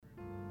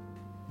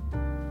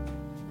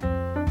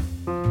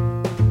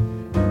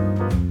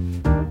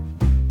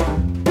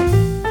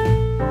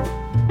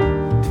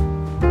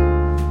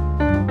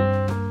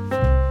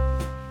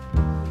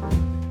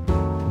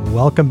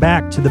Welcome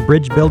back to the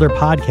Bridge Builder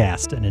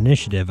Podcast, an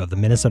initiative of the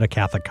Minnesota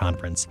Catholic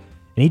Conference.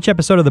 In each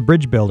episode of the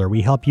Bridge Builder,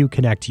 we help you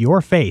connect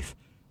your faith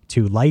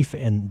to life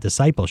and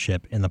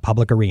discipleship in the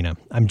public arena.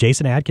 I'm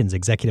Jason Adkins,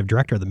 Executive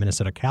Director of the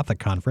Minnesota Catholic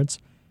Conference,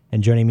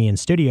 and joining me in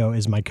studio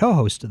is my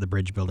co-host of the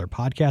Bridge Builder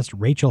Podcast,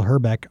 Rachel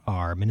Herbeck,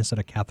 our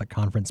Minnesota Catholic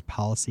Conference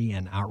Policy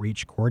and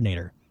Outreach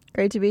Coordinator.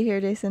 Great to be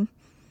here, Jason.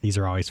 These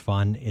are always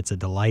fun. It's a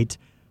delight.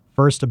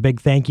 First, a big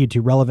thank you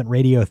to Relevant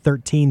Radio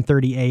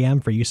 1330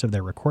 AM for use of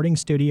their recording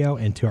studio,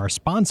 and to our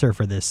sponsor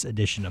for this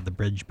edition of the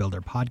Bridge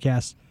Builder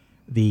Podcast,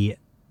 the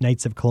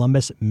Knights of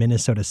Columbus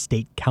Minnesota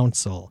State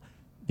Council.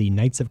 The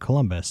Knights of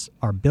Columbus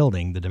are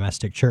building the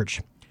domestic church.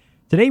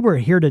 Today, we're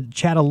here to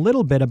chat a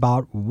little bit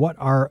about what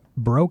our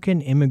broken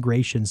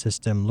immigration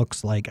system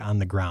looks like on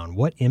the ground.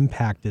 What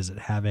impact is it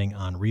having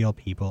on real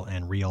people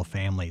and real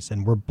families?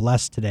 And we're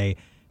blessed today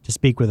to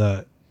speak with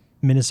a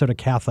Minnesota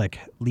Catholic,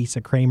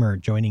 Lisa Kramer,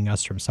 joining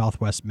us from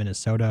Southwest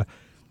Minnesota,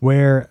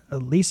 where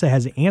Lisa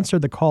has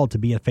answered the call to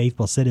be a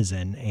faithful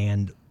citizen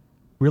and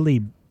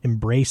really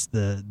embraced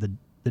the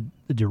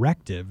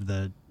directive,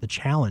 the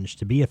challenge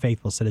to be a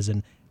faithful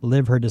citizen,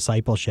 live her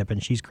discipleship,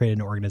 and she's created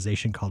an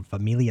organization called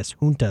Familias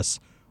Juntas,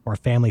 or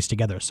Families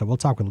Together. So we'll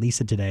talk with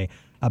Lisa today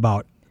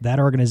about that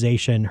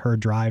organization, her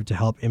drive to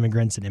help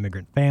immigrants and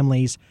immigrant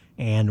families,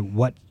 and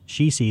what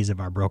she sees of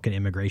our broken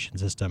immigration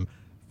system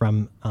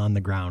from on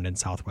the ground in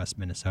Southwest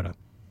Minnesota.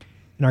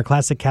 In our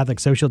Classic Catholic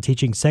Social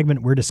Teaching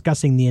segment, we're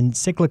discussing the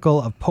encyclical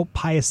of Pope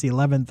Pius XI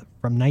from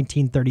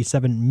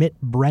 1937, Mit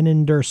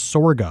brennender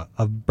Sorge,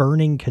 of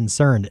burning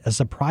concern, a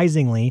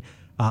surprisingly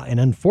and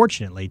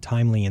unfortunately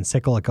timely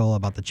encyclical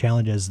about the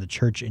challenges the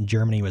church in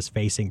Germany was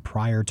facing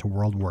prior to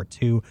World War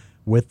II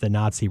with the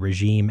Nazi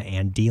regime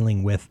and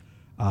dealing with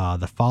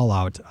the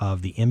fallout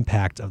of the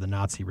impact of the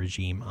Nazi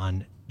regime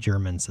on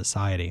German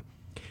society.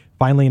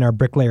 Finally, in our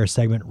Bricklayer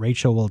segment,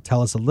 Rachel will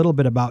tell us a little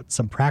bit about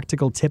some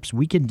practical tips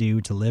we can do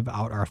to live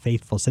out our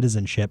faithful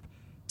citizenship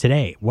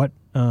today. What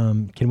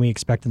can we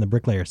expect in the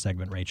Bricklayer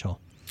segment,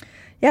 Rachel?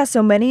 Yeah,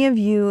 so many of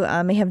you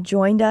may have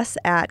joined us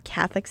at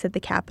Catholics at the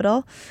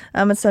Capitol.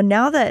 And so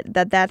now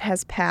that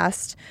has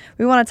passed,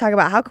 we want to talk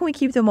about how can we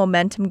keep the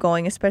momentum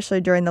going, especially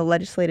during the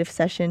legislative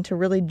session, to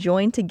really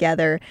join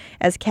together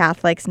as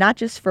Catholics, not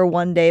just for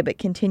one day, but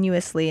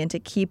continuously, and to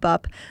keep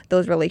up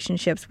those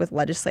relationships with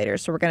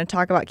legislators. So we're going to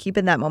talk about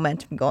keeping that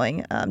momentum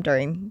going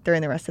during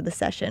the rest of the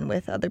session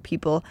with other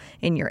people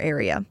in your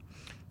area.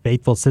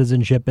 Faithful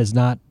citizenship is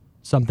not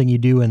something you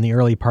do in the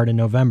early part of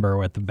November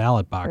with the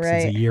ballot box.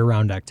 Right. It's a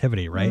year-round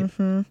activity, right?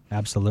 Mm-hmm.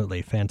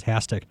 Absolutely.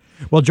 Fantastic.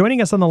 Well,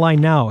 joining us on the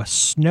line now,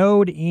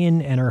 snowed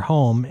in at her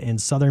home in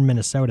southern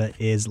Minnesota,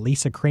 is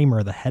Lisa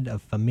Kramer, the head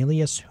of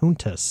Familias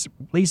Juntas.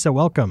 Lisa,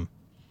 welcome.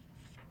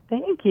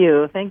 Thank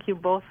you. Thank you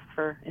both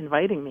for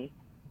inviting me.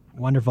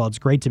 Wonderful. It's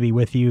great to be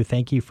with you.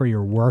 Thank you for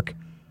your work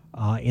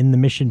in the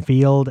mission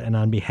field and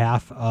on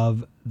behalf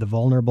of the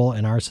vulnerable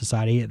in our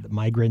society, the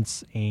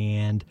migrants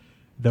and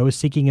those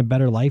seeking a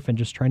better life and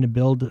just trying to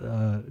build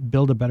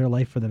a better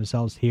life for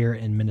themselves here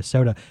in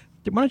Minnesota.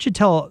 Why don't you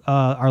tell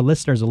our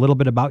listeners a little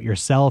bit about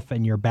yourself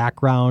and your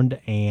background?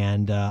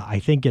 And I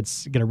think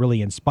it's going to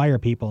really inspire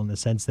people in the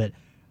sense that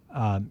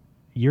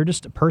you're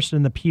just a person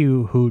in the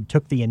pew who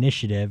took the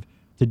initiative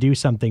to do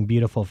something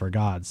beautiful for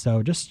God.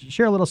 So just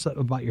share a little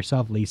about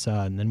yourself,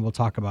 Lisa, and then we'll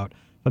talk about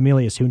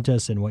Familias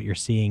Juntas and what you're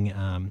seeing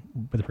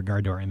with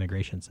regard to our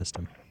immigration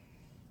system.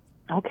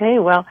 Okay,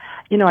 well,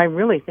 I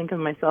really think of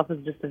myself as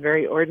just a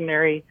very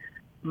ordinary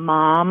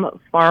mom,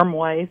 farm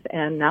wife,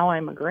 and now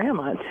I'm a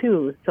grandma,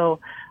 too.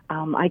 So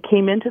I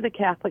came into the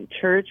Catholic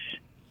Church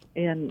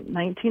in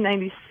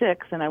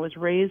 1996, and I was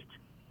raised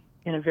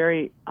in a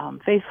very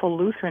faithful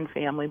Lutheran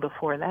family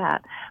before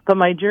that. But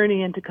my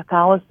journey into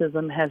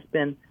Catholicism has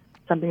been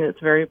something that's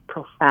very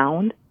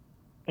profound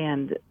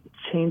and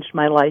changed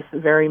my life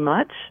very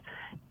much.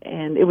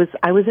 And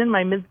I was in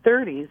my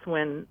mid-30s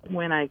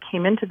when I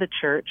came into the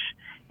church.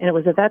 And it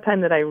was at that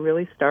time that I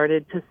really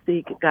started to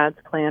seek God's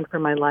plan for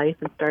my life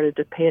and started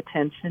to pay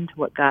attention to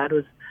what God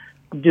was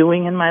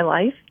doing in my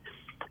life.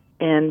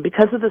 And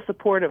because of the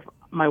support of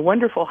my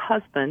wonderful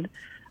husband,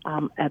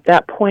 at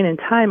that point in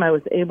time, I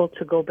was able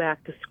to go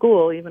back to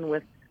school, even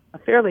with a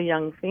fairly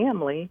young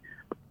family.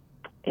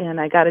 And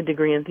I got a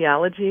degree in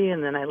theology,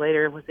 and then I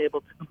later was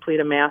able to complete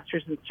a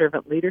master's in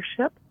servant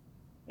leadership.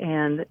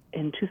 And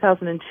in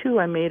 2002,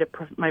 I made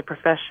my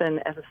profession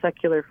as a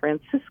secular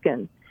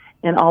Franciscan.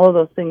 And all of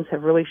those things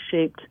have really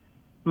shaped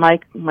my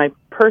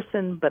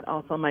person, but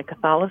also my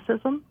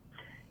Catholicism.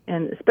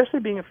 And especially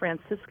being a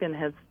Franciscan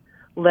has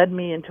led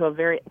me into a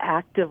very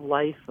active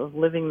life of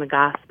living the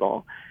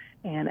gospel.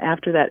 And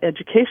after that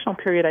educational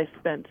period, I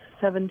spent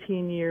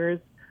 17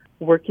 years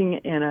working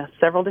in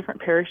several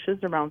different parishes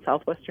around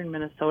southwestern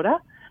Minnesota,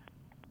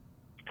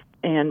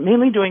 and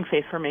mainly doing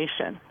faith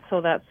formation.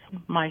 So that's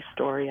my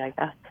story, I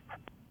guess.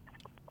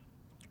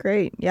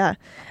 Great. Yeah.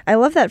 I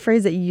love that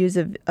phrase that you use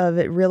of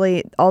it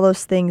really, all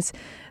those things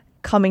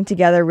coming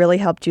together really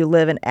helped you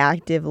live an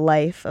active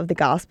life of the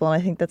gospel.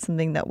 And I think that's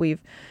something that we've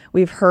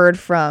heard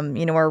from,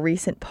 our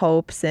recent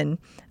popes and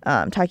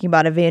talking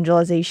about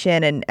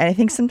evangelization. And I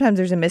think sometimes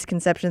there's a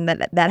misconception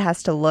that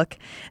has to look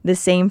the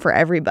same for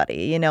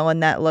everybody,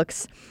 and that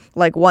looks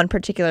like one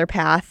particular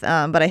path.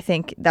 But I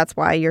think that's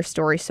why your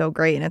story's so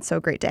great, and it's so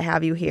great to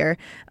have you here.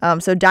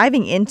 So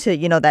diving into,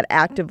 that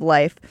active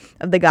life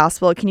of the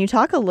gospel, can you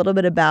talk a little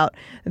bit about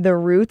the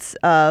roots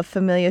of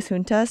Familias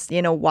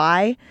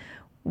Juntas?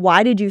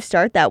 Why did you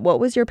start that? What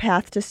was your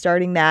path to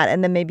starting that?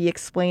 And then maybe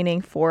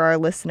explaining for our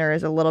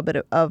listeners a little bit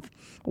of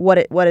what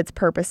its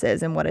purpose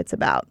is and what it's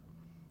about.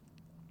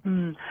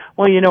 Well,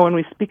 when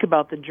we speak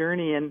about the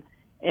journey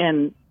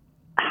and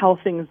how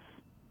things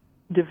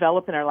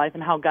develop in our life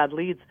and how God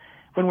leads,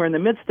 when we're in the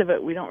midst of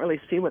it, we don't really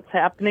see what's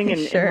happening.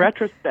 And Sure. in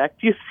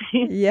retrospect, you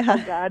see how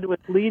God was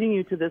leading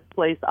you to this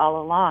place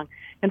all along.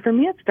 And for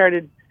me, it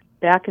started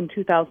back in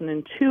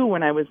 2002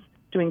 when I was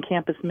doing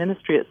campus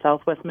ministry at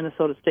Southwest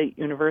Minnesota State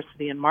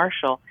University in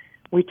Marshall.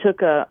 We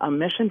took a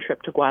mission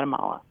trip to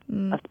Guatemala,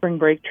 a spring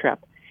break trip.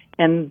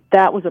 And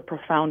that was a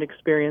profound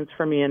experience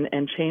for me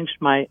and changed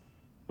my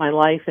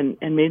life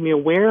and made me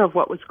aware of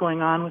what was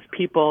going on with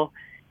people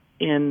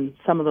in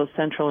some of those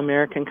Central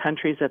American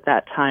countries at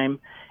that time,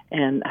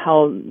 and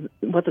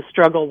what the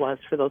struggle was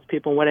for those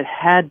people, what it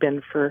had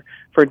been for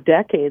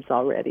decades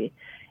already.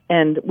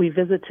 And we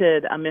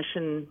visited a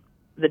mission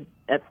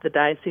at the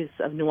Diocese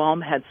of New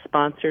Ulm had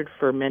sponsored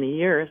for many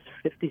years,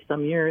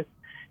 50-some years,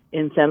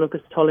 in San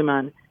Lucas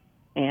Toliman.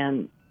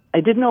 And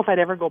I didn't know if I'd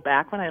ever go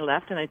back when I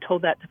left, and I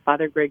told that to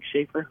Father Greg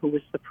Schaefer, who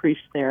was the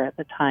priest there at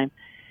the time.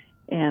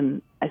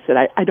 And I said,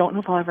 I don't know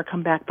if I'll ever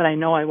come back, but I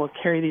know I will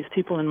carry these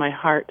people in my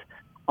heart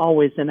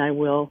always, and I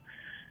will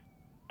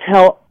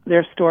tell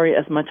their story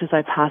as much as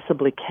I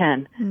possibly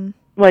can.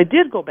 Well, I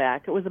did go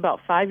back. It was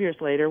about 5 years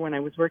later when I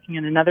was working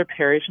in another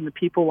parish, and the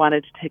people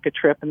wanted to take a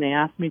trip, and they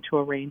asked me to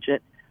arrange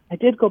it. I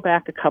did go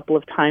back a couple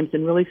of times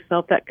and really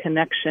felt that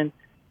connection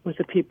with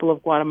the people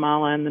of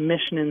Guatemala and the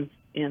mission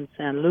in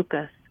San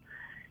Lucas.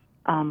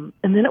 And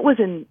then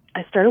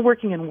I started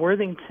working in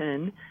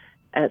Worthington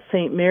at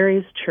St.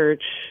 Mary's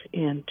Church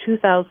in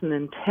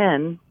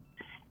 2010,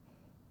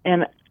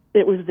 and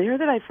it was there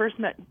that I first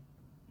met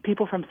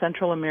people from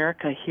Central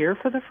America here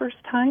for the first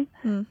time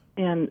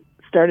and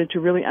started to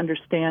really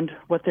understand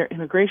what their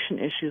immigration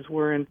issues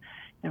were and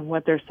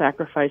what their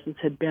sacrifices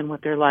had been,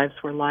 what their lives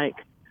were like,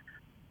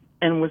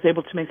 and was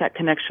able to make that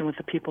connection with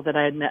the people that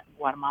I had met in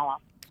Guatemala.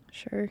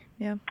 Sure,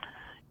 yeah.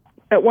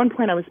 At one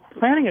point, I was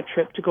planning a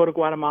trip to go to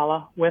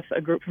Guatemala with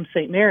a group from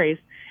St. Mary's,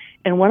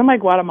 and one of my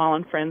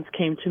Guatemalan friends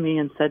came to me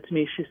and said to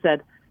me, she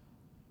said,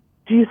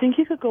 "Do you think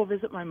you could go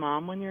visit my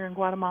mom when you're in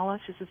Guatemala?"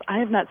 She says, "I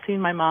have not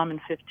seen my mom in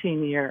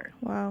 15 years.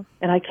 Wow.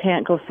 And I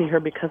can't go see her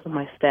because of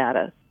my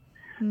status.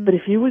 But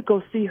if you would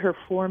go see her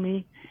for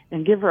me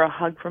and give her a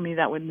hug for me,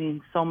 that would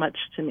mean so much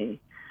to me."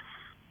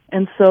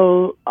 And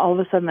so all of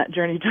a sudden that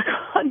journey took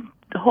on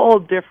a whole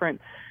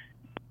different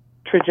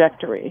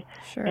trajectory.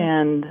 Sure.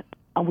 And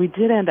we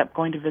did end up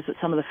going to visit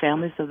some of the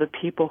families of the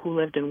people who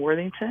lived in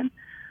Worthington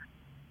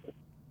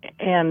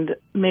and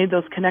made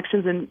those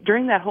connections. And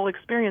during that whole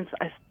experience,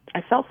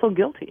 I felt so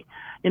guilty.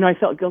 I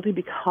felt guilty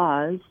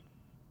because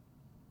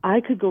I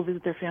could go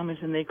visit their families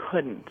and they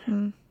couldn't.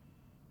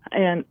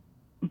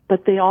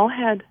 But they all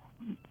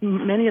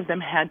many of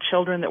them had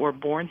children that were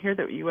born here,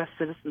 that were U.S.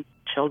 citizens'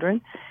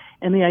 children.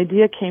 And the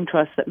idea came to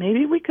us that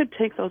maybe we could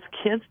take those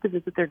kids to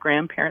visit their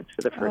grandparents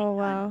for the first time. Oh,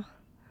 wow.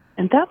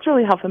 And that's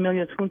really how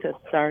Familias Juntas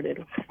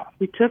started.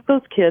 We took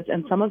those kids,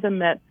 and some of them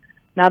met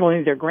not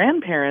only their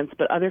grandparents,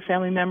 but other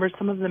family members.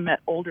 Some of them met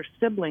older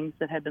siblings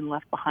that had been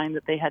left behind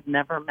that they had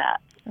never met.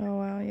 Oh,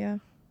 wow, yeah.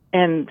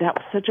 And that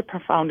was such a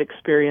profound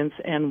experience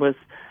and was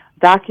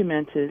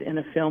documented in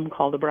a film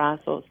called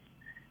Abrazos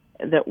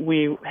that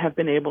we have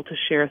been able to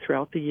share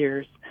throughout the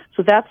years.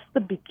 So that's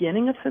the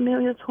beginning of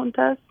Familias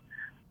Juntas,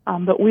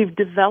 but we've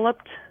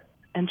developed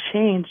and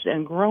changed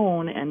and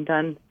grown and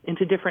done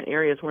into different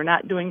areas. We're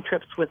not doing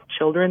trips with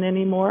children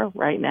anymore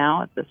right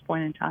now at this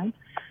point in time,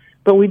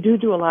 but we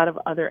do a lot of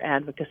other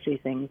advocacy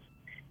things.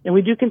 And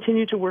we do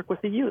continue to work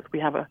with the youth. We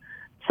have a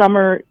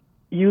summer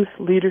youth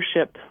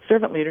leadership,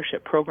 servant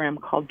leadership program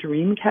called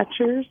Dream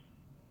Catchers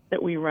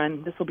that we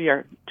run. This will be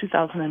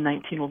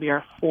 2019 will be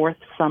our fourth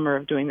summer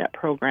of doing that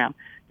program,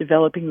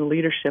 developing the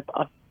leadership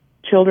of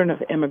children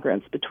of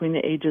immigrants between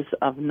the ages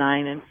of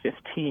 9 and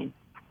 15.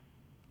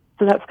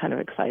 So that's kind of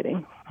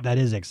exciting. That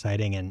is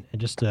exciting, and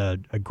just a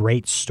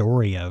great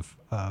story of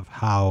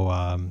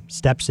how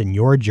steps in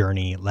your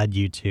journey led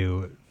you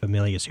to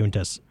Familias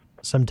Juntas.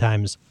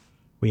 Sometimes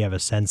we have a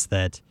sense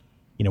that,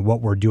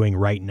 what we're doing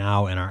right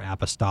now in our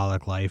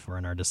apostolic life or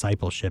in our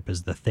discipleship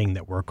is the thing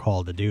that we're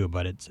called to do,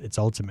 but it's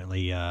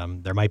ultimately,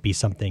 there might be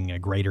something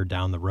greater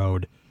down the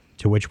road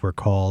to which we're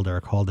called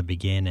to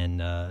begin,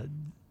 and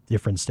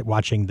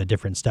watching the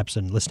different steps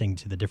and listening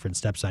to the different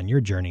steps on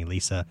your journey,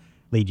 Lisa,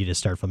 lead you to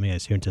start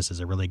Familias Juntas is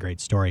a really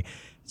great story.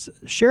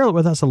 Share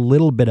with us a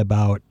little bit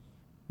about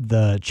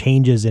the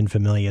changes in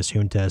Familias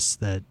Juntas,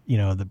 that,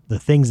 the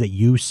things that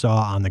you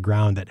saw on the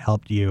ground that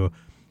helped you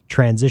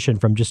transition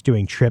from just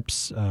doing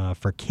trips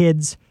for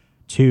kids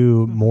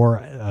to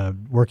more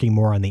working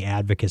more on the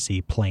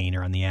advocacy plane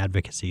or on the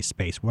advocacy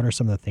space? What are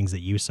some of the things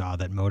that you saw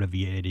that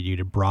motivated you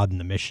to broaden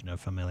the mission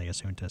of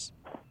Familias Juntas?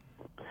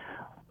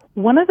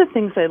 One of the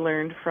things I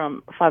learned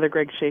from Father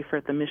Greg Schaefer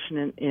at the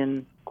mission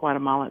in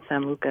Guatemala at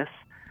San Lucas,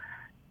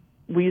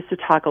 we used to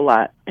talk a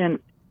lot, and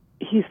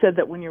he said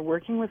that when you're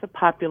working with a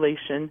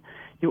population,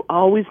 you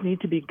always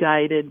need to be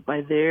guided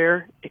by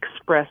their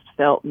expressed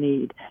felt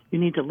need. You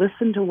need to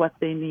listen to what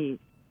they need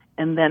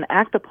and then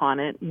act upon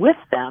it with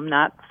them,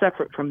 not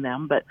separate from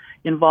them, but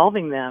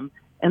involving them.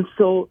 And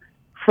so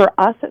for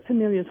us at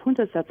Familias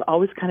Juntas, that's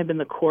always kind of been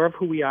the core of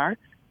who we are.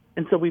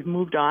 And so we've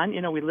moved on.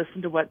 We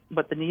listen to what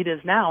the need is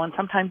now, and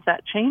sometimes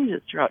that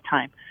changes throughout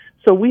time.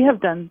 So we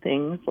have done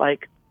things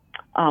like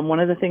one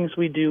of the things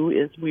we do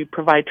is we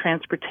provide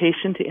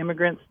transportation to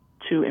immigrants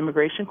to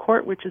immigration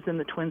court, which is in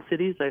the Twin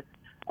Cities,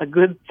 a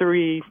good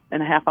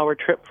 3.5-hour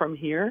trip from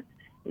here,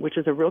 which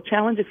is a real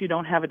challenge if you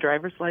don't have a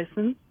driver's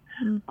license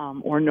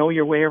or know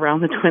your way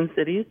around the Twin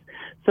Cities.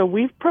 So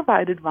we've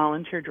provided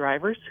volunteer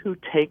drivers who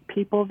take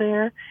people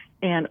there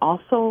and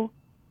also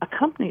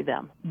accompany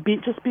them,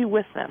 just be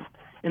with them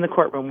in the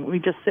courtroom. We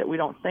just sit, we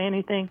don't say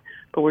anything,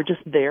 but we're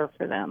just there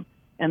for them.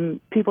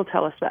 And people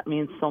tell us that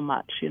means so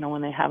much,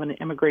 when they have an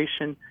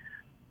immigration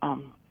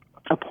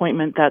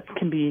appointment that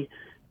can be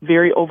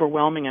very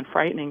overwhelming and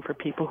frightening for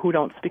people who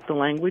don't speak the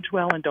language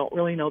well and don't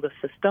really know the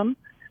system.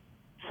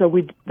 So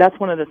that's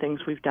one of the things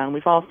we've done.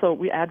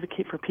 We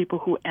advocate for people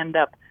who end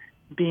up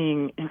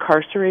being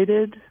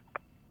incarcerated,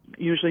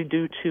 usually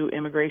due to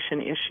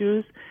immigration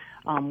issues,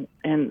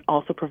 and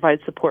also provide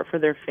support for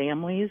their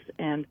families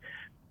and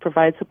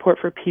provide support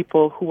for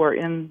people who are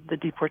in the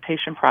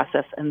deportation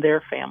process and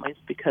their families,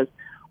 because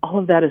all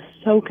of that is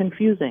so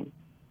confusing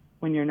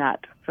when you're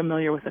not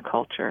familiar with the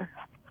culture.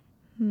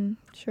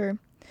 Sure.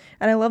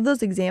 And I love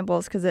those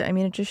examples because,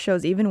 it just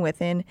shows even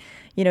within,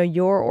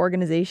 your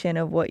organization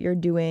of what you're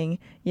doing,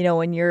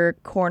 in your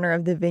corner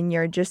of the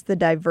vineyard, just the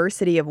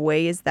diversity of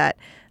ways that,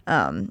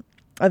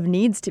 of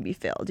needs to be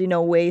filled,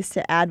 ways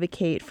to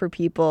advocate for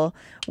people,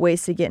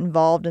 ways to get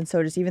involved. And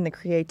so just even the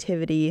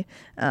creativity,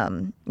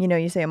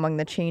 you say among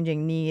the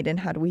changing need and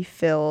how do we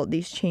fill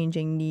these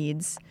changing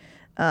needs,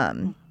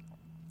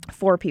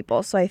 for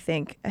people. So I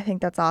think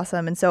that's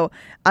awesome. And so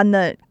on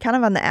the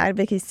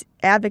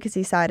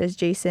advocacy side, as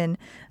Jason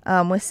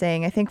was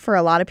saying, I think for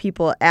a lot of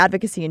people,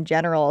 advocacy in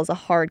general is a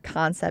hard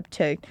concept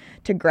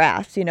to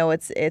grasp.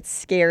 It's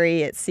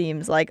scary. It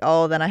seems like,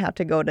 then I have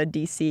to go to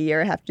DC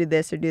or I have to do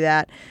this or do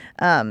that.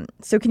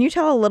 So can you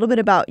tell a little bit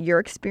about your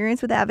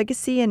experience with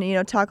advocacy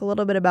and, talk a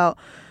little bit about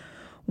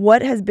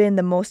what has been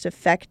the most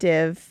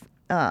effective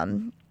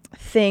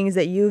things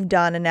that you've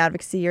done in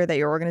advocacy or that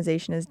your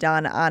organization has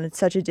done on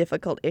such a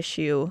difficult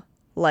issue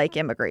like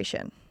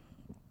immigration?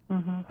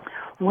 Mm-hmm.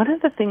 One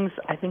of the things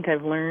I think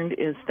I've learned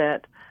is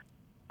that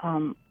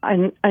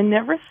I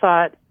never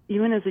thought,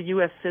 even as a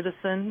U.S.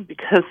 citizen,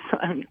 because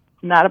I'm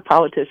not a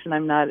politician,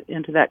 I'm not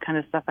into that kind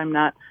of stuff, I'm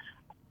not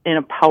in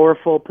a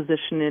powerful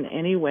position in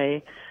any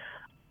way,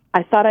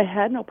 I thought I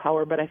had no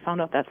power, but I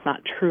found out that's not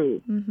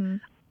true. Mm-hmm.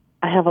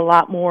 I have a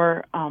lot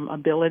more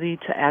ability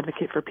to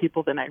advocate for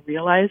people than I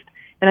realized.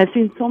 And I've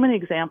seen so many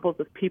examples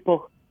of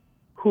people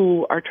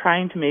who are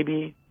trying to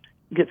maybe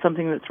get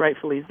something that's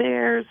rightfully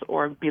theirs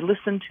or be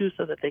listened to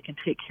so that they can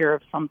take care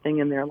of something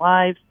in their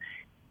lives,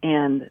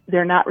 and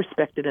they're not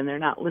respected and they're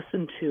not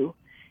listened to.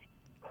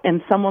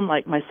 And someone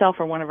like myself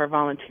or one of our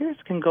volunteers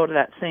can go to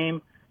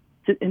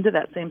into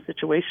that same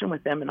situation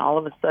with them, and all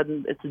of a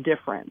sudden it's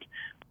different,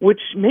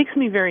 which makes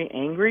me very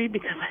angry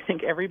because I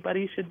think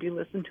everybody should be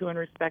listened to and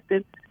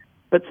respected.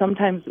 But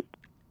sometimes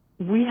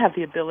we have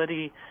the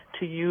ability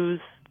to use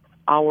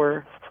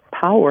our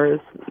powers,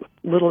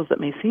 little as it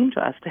may seem to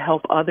us, to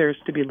help others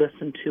to be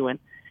listened to. And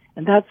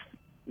that's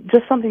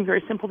just something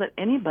very simple that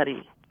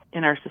anybody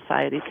in our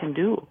society can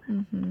do.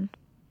 Mm-hmm.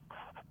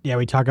 Yeah,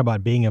 we talk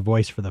about being a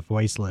voice for the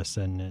voiceless,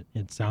 and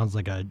it sounds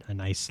like a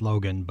nice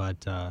slogan,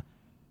 but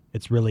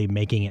it's really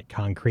making it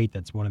concrete.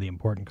 That's one of the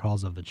important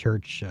calls of the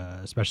church,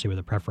 especially with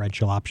a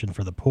preferential option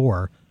for the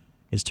poor,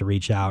 is to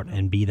reach out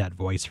and be that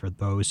voice for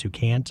those who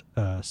can't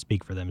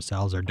speak for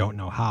themselves or don't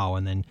know how,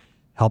 and then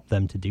help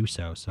them to do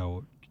so.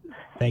 So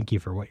thank you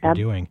for what you're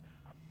doing.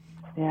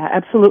 Yeah,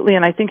 absolutely.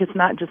 And I think it's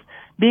not just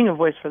being a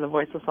voice for the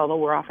voiceless, although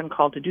we're often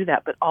called to do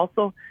that, but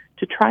also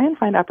to try and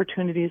find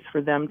opportunities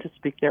for them to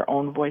speak their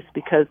own voice,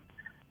 because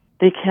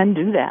they can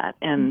do that.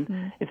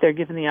 And if they're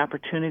given the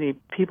opportunity,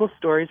 people's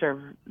stories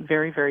are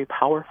very, very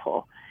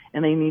powerful,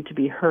 and they need to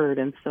be heard.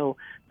 And so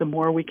the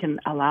more we can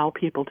allow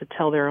people to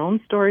tell their own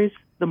stories,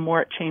 the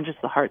more it changes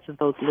the hearts of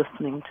those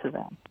listening to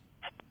them.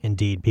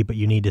 Indeed. People,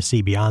 you need to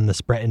see beyond the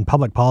spread. In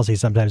public policy,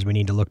 sometimes we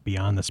need to look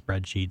beyond the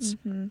spreadsheets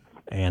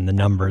and the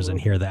numbers and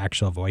hear the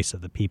actual voice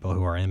of the people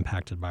who are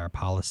impacted by our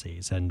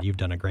policies. And you've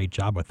done a great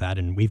job with that.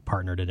 And we've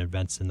partnered in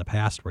events in the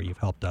past where you've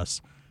helped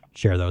us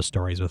share those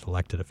stories with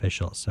elected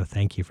officials. So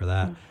thank you for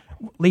that.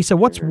 Lisa,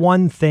 what's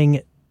one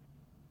thing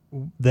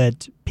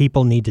that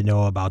people need to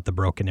know about the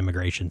broken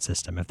immigration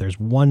system? If there's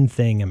one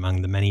thing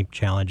among the many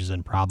challenges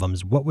and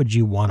problems, what would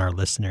you want our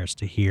listeners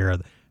to hear?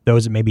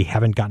 Those that maybe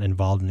haven't gotten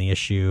involved in the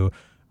issue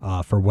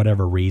for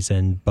whatever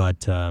reason,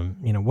 but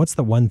what's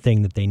the one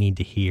thing that they need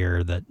to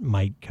hear that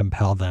might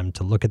compel them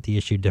to look at the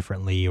issue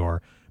differently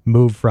or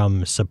move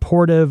from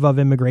supportive of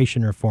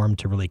immigration reform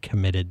to really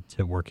committed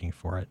to working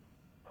for it?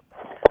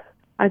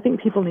 I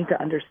think people need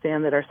to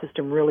understand that our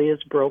system really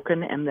is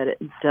broken and that it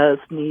does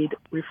need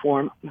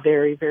reform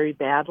very, very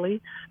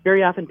badly.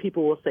 Very often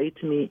people will say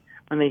to me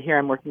when they hear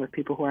I'm working with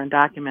people who are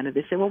undocumented,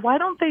 they say, well, why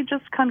don't they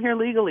just come here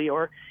legally?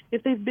 Or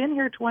if they've been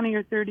here 20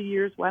 or 30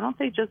 years, why don't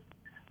they just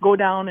go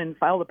down and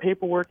file the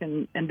paperwork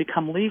and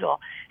become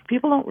legal?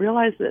 People don't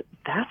realize that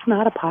that's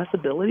not a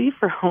possibility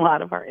for a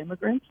lot of our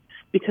immigrants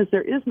because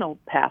there is no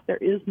path, there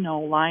is no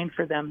line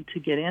for them to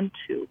get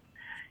into.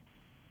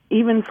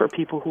 Even for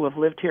people who have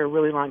lived here a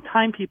really long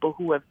time, people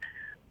who have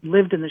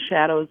lived in the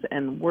shadows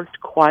and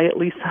worked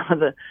quietly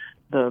some of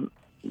the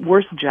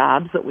worst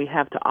jobs that we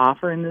have to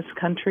offer in this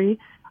country,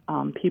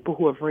 people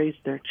who have raised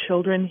their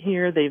children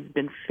here, they've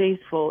been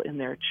faithful in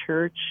their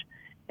church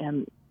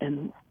and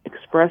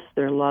expressed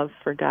their love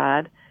for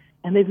God,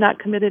 and they've not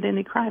committed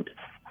any crimes.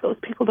 Those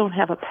people don't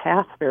have a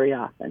path very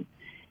often.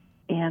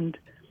 And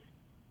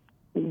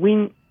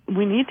we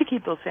need to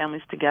keep those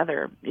families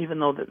together, even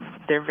though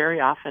they're very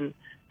often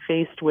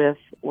faced with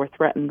or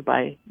threatened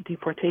by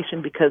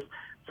deportation because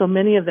so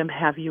many of them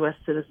have U.S.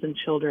 citizen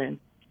children.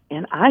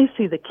 And I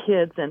see the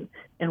kids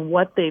and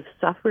what they've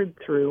suffered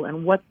through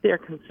and what their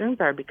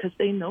concerns are because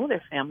they know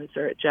their families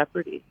are at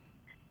jeopardy.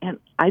 And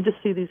I just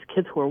see these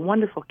kids who are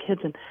wonderful kids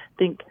and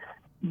think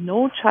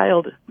no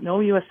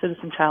U.S.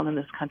 citizen child in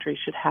this country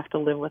should have to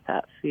live with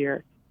that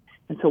fear.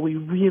 And so we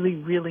really,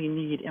 really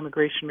need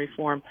immigration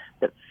reform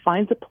that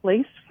finds a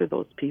place for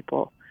those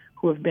people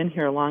who have been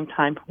here a long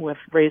time, who have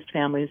raised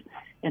families,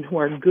 and who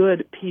are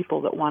good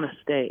people that want to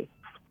stay.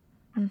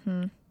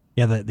 Mm-hmm.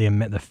 Yeah,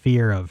 the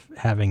fear of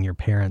having your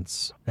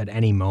parents at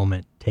any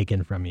moment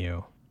taken from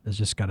you has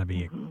just got to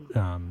be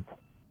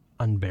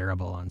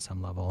unbearable on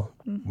some level.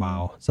 Mm-hmm.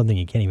 Wow, something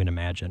you can't even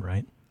imagine,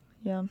 right?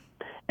 Yeah.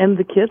 And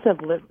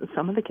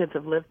some of the kids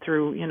have lived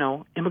through,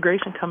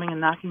 immigration coming and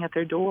knocking at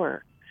their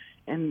door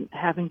and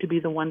having to be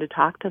the one to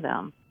talk to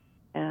them.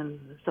 And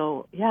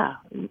so, yeah,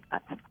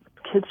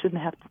 kids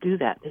shouldn't have to do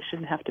that. They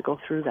shouldn't have to go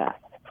through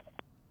that.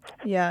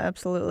 Yeah,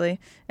 absolutely.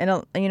 And,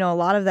 a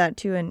lot of that,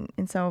 too,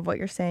 in some of what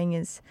you're saying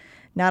is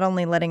not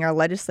only letting our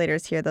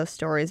legislators hear those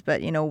stories,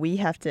 but, we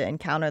have to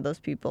encounter those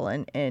people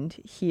and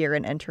hear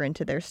and enter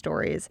into their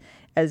stories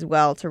as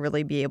well to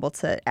really be able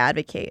to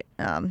advocate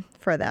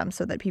for them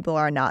so that people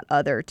are not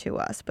other to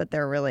us, but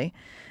they're really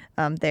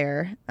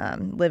there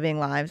living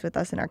lives with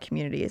us in our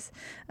communities.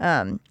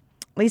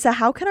 Lisa,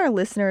 how can our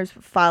listeners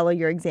follow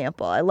your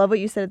example? I love what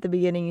you said at the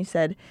beginning. You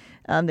said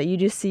that you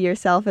just see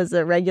yourself as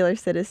a regular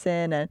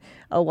citizen and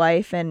a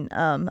wife and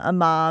a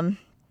mom,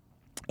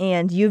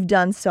 and you've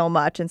done so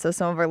much. And so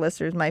some of our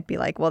listeners might be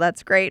like, well,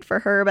 that's great for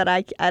her, but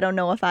I don't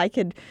know if I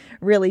could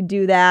really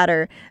do that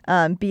or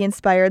be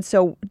inspired.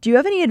 So do you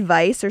have any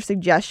advice or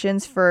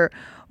suggestions for,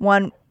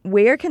 one,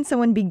 where can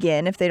someone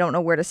begin if they don't know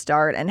where to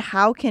start? And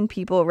how can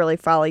people really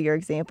follow your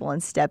example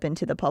and step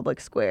into the public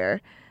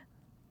square?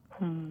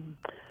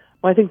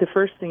 Well, I think the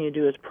first thing you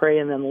do is pray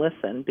and then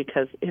listen,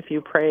 because if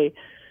you pray,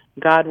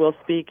 God will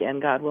speak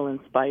and God will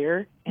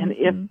inspire. And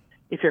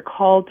if you're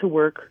called to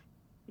work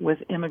with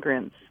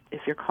immigrants,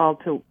 if you're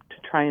called to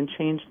try and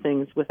change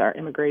things with our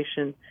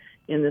immigration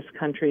in this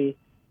country,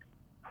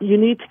 you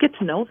need to get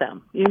to know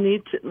them. You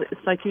need to,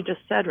 it's like you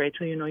just said,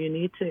 Rachel, you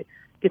need to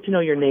get to know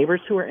your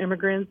neighbors who are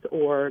immigrants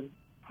or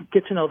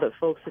get to know the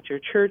folks at your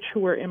church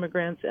who are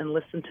immigrants and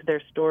listen to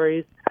their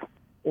stories,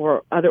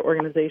 or other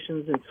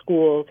organizations and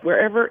schools.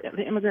 Wherever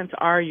the immigrants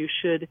are, you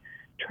should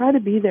try to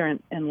be there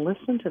and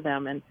listen to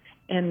them.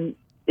 And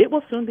it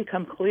will soon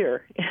become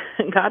clear.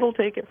 God will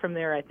take it from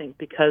there, I think,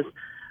 because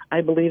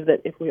I believe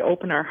that if we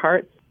open our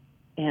hearts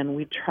and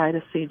we try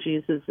to see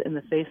Jesus in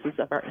the faces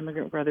of our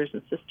immigrant brothers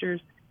and sisters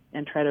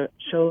and try to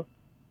show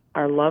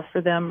our love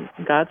for them,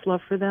 God's love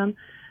for them,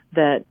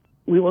 that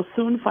we will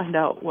soon find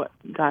out what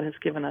God has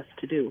given us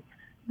to do.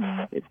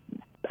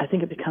 I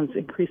think it becomes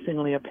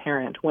increasingly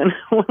apparent when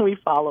we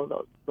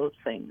follow those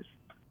things.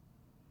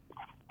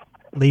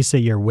 Lisa,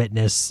 your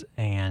witness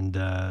and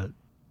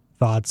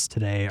thoughts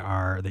today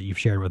that you've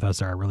shared with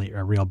us are really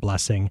a real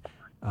blessing.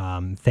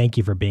 Thank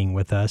you for being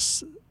with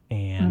us,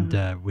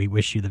 and we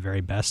wish you the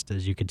very best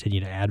as you continue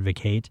to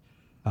advocate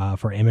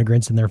for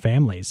immigrants and their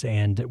families.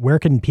 And where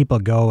can people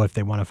go if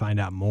they want to find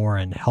out more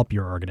and help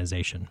your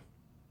organization?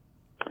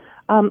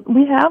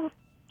 We have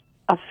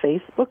a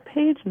Facebook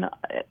page.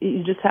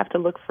 You just have to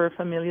look for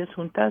Familias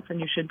Juntas,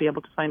 and you should be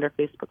able to find our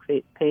Facebook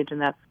page,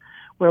 and that's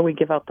where we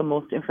give out the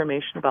most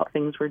information about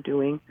things we're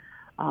doing.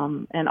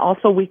 And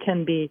also we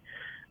can be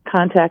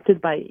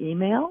contacted by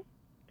email.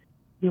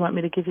 You want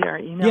me to give you our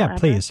email address?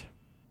 Please.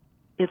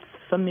 It's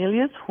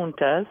Familias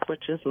Juntas,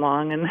 which is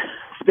long in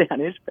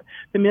Spanish, but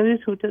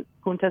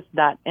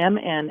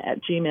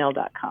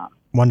familiasjuntas.mn@gmail.com.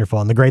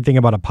 Wonderful. And the great thing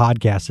about a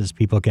podcast is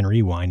people can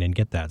rewind and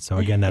get that. So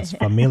again, that's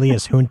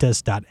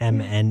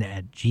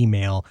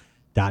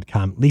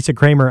familiasjuntas.mn@gmail.com. Lisa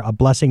Kramer, a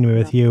blessing to be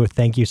with you.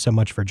 Thank you so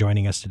much for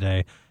joining us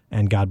today,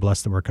 and God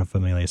bless the work of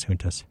Familias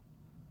Juntas.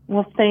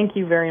 Well, thank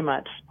you very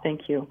much.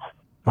 Thank you.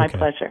 My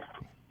pleasure.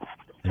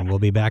 And we'll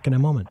be back in a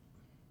moment.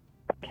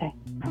 Okay.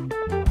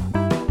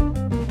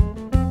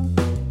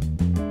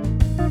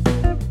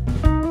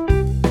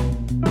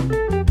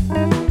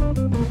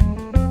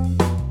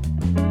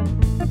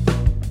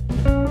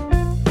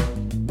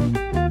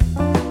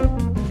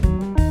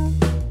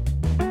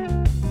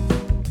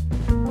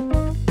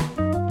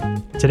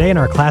 Today in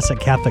our Classic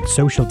Catholic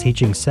Social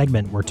Teaching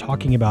segment, we're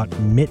talking about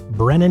Mit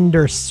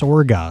brennender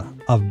Sorge,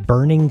 of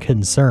burning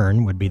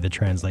concern, would be the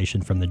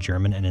translation from the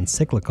German, an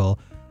encyclical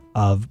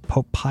of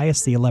Pope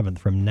Pius XI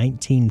from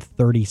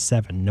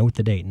 1937. Note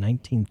the date,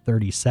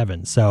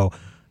 1937. So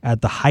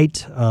at the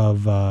height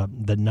of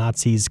the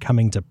Nazis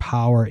coming to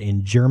power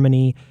in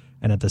Germany,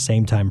 and at the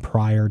same time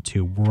prior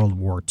to World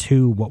War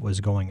II, what was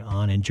going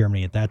on in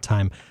Germany at that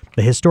time,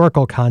 the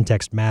historical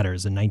context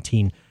matters. In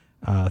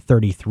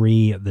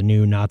 1933, the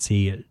new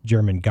Nazi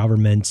German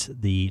government,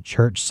 the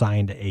church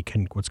signed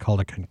what's called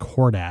a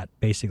concordat,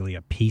 basically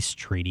a peace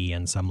treaty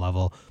on some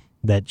level,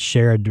 that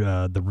shared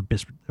the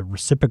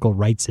reciprocal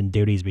rights and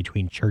duties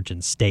between church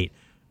and state.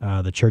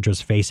 The church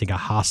was facing a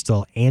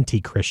hostile,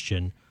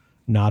 anti-Christian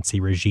Nazi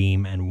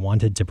regime and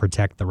wanted to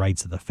protect the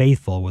rights of the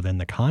faithful within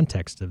the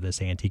context of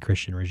this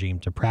anti-Christian regime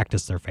to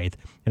practice their faith.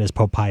 And as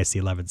Pope Pius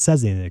XI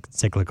says in the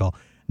encyclical,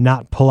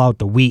 not pull out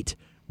the wheat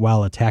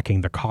while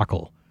attacking the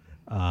cockle.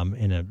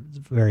 In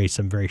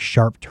some very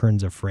sharp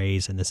turns of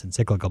phrase in this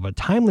encyclical, but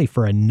timely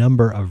for a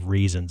number of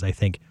reasons. I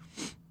think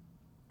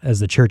as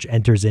the church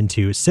enters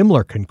into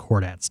similar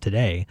concordats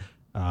today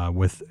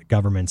with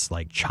governments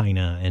like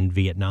China and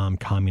Vietnam,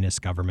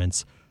 communist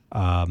governments,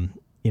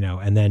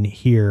 and then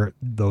here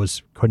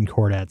those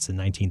concordats in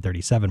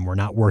 1937 were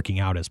not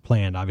working out as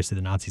planned. Obviously,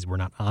 the Nazis were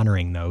not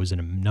honoring those in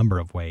a number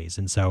of ways,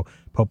 and so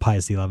Pope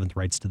Pius XI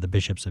writes to the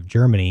bishops of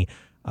Germany,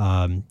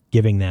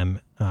 giving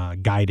them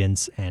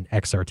guidance and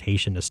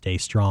exhortation to stay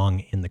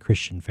strong in the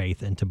Christian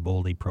faith and to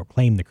boldly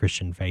proclaim the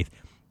Christian faith,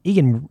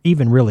 even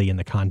really in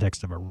the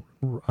context of a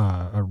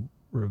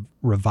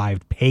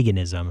revived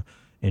paganism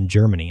in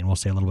Germany. And we'll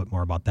say a little bit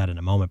more about that in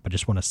a moment, but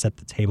just want to set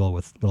the table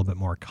with a little bit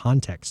more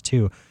context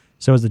too.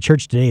 So as the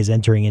church today is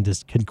entering into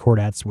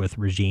concordats with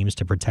regimes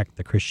to protect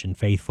the Christian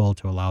faithful,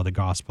 to allow the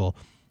gospel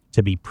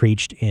to be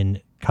preached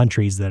in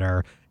countries that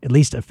are, at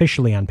least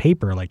officially on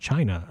paper, like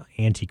China,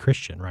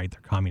 anti-Christian, right?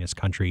 They're communist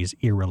countries,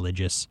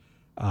 irreligious.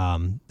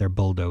 They're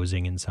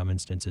bulldozing, in some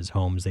instances,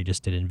 homes. They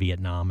just did in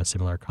Vietnam, a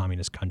similar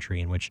communist country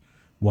in which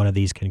one of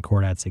these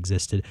concordats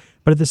existed.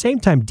 But at the same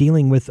time,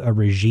 dealing with a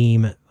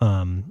regime,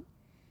 on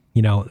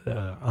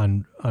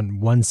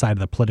one side of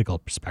the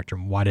political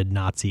spectrum. Why did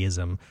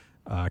Nazism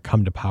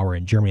come to power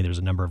in Germany? There's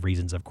a number of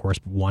reasons, of course.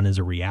 One is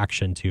a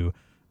reaction to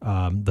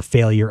the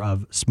failure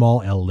of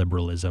small L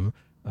liberalism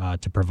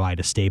to provide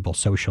a stable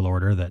social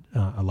order that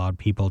allowed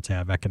people to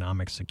have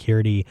economic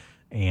security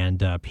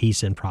and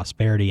peace and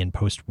prosperity in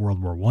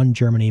post-World War I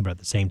Germany, but at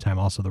the same time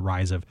also the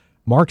rise of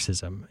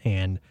Marxism.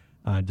 And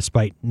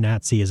despite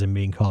Nazism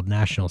being called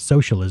National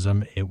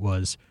Socialism, it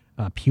was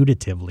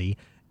putatively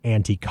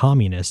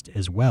anti-communist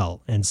as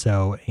well. And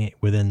so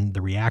within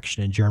the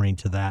reaction in Germany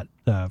to that,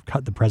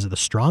 the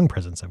strong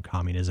presence of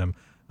communism,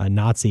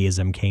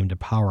 Nazism came to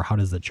power. How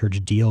does the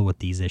church deal with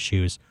these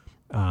issues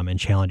and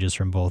challenges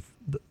from both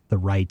the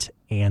right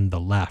and the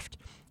left?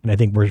 And I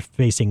think we're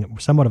facing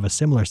somewhat of a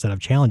similar set of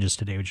challenges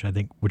today,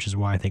 which is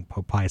why I think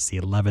Pope Pius XI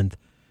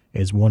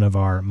is one of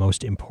our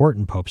most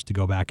important popes to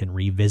go back and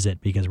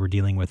revisit, because we're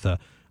dealing with a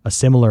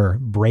similar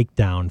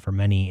breakdown for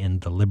many in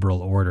the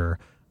liberal order,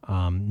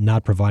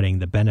 not providing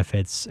the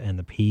benefits and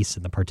the peace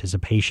and the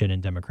participation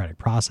in democratic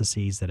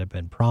processes that have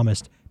been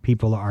promised.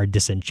 People are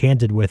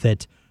disenchanted with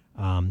it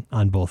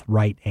on both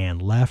right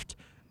and left.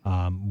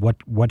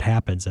 What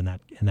happens in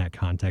that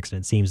context?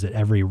 And it seems that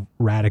every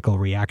radical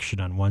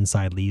reaction on one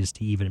side leads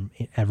to even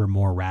ever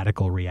more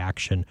radical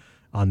reaction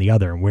on the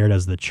other. And where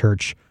does the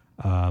church,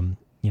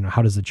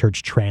 how does the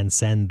church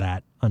transcend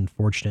that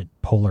unfortunate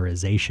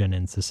polarization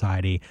in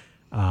society?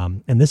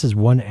 And this is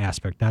one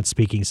aspect, not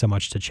speaking so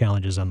much to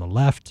challenges on the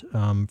left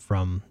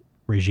from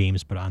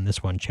regimes, but on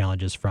this one,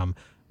 challenges from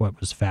what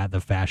was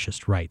the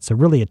fascist right. So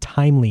really a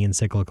timely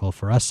encyclical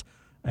for us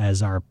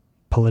as our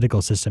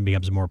political system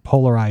becomes more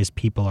polarized.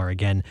 People are,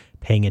 again,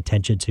 paying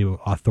attention to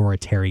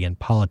authoritarian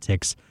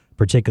politics,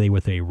 particularly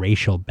with a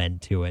racial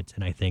bent to it.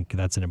 And I think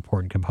that's an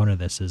important component of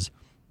this. Is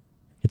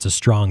it's a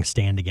strong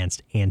stand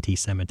against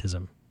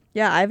anti-Semitism.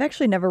 Yeah, I've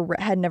actually never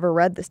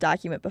read this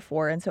document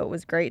before, and so it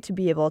was great to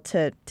be able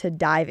to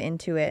dive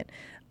into it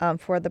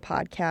for the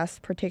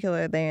podcast,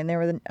 particularly. And there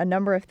were a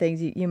number of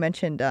things you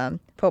mentioned.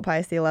 Pope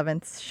Pius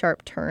XI's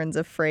sharp turns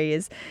of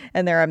phrase,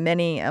 and there are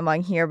many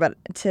among here. But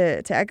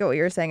to echo what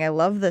you were saying, I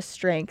love the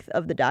strength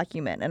of the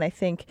document, and I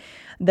think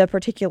the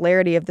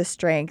particularity of the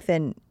strength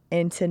and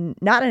into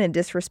not in a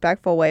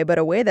disrespectful way, but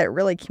a way that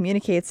really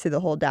communicates through the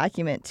whole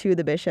document to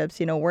the bishops,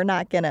 we're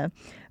not going to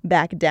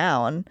back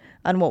down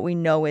on what we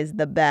know is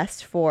the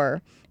best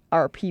for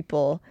our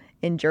people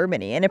in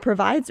Germany. And it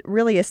provides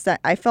really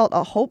I felt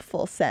a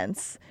hopeful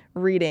sense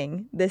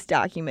reading this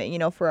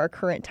document, for our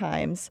current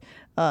times.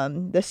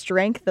 The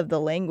strength of the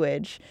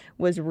language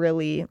was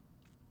really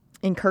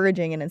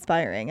encouraging and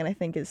inspiring, and I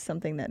think is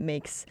something that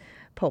makes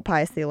Pope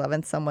Pius XI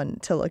someone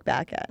to look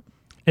back at.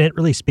 And it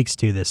really speaks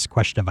to this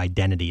question of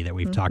identity that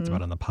we've talked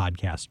about on the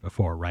podcast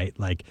before, right?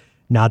 Like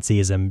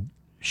Nazism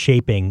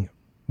shaping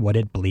what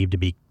it believed to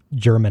be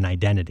German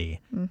identity,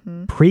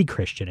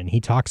 pre-Christian, and he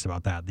talks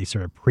about that, the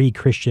sort of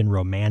pre-Christian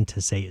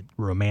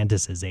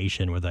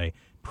romanticization with a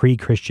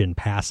pre-Christian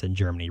past in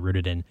Germany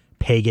rooted in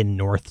pagan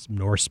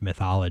Norse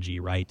mythology,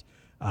 right?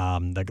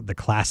 The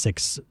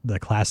classics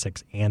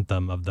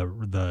anthem of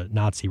the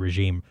Nazi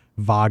regime,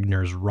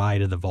 Wagner's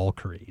Ride of the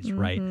Valkyries,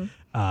 right?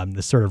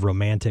 This sort of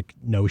romantic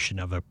notion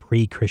of a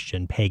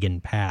pre-Christian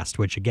pagan past,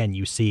 which again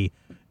you see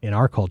in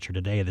our culture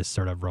today, this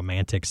sort of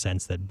romantic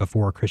sense that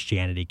before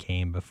Christianity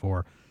came,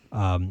 before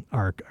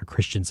our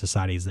Christian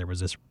societies, there was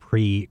this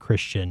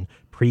pre-Christian,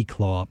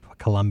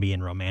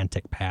 pre-Columbian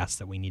romantic past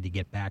that we need to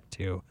get back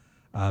to.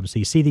 So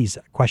you see these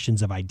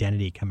questions of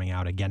identity coming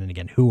out again and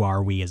again. Who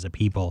are we as a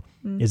people?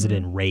 Is it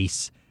in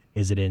race?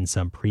 Is it in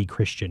some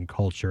pre-Christian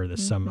culture?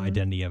 There's some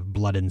identity of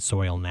blood and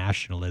soil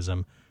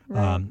nationalism.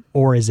 Right.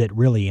 Or is it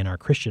really in our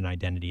Christian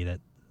identity,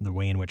 that the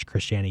way in which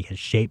Christianity has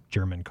shaped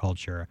German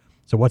culture?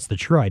 So what's the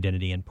true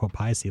identity? And Pope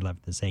Pius XI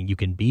is saying you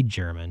can be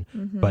German,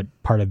 but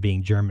part of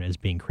being German is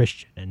being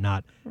Christian and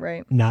not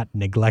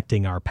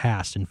neglecting our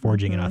past and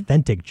forging an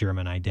authentic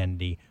German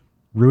identity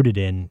rooted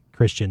in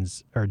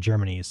Christians or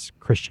Germany's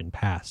Christian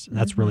past. And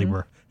that's really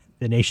where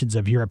the nations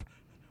of Europe,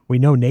 we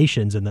know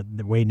nations and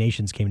the way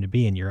nations came to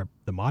be in Europe,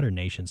 the modern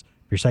nations,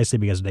 precisely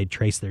because they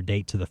trace their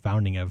date to the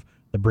founding of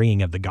the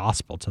bringing of the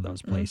gospel to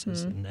those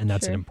places. And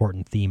that's an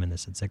important theme in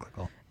this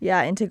encyclical.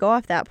 Yeah, and to go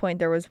off that point,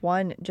 there was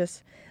one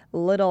just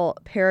little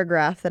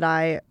paragraph that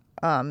I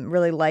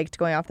really liked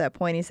going off that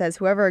point. He says,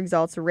 whoever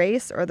exalts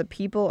race or the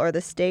people or the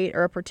state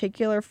or a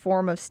particular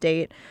form of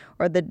state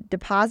or the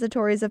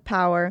depositories of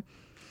power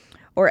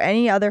or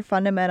any other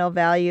fundamental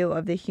value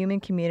of the human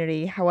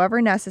community, however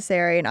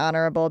necessary and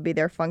honorable be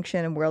their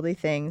function in worldly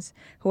things,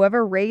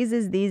 whoever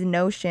raises these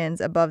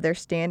notions above their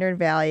standard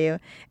value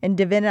and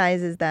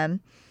divinizes them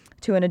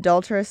to an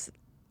idolatrous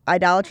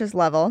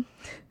level,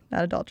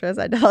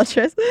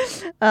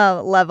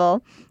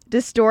 level,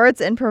 distorts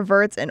and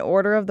perverts an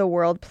order of the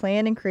world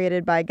planned and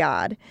created by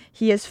God.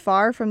 He is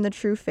far from the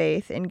true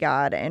faith in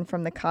God and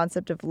from the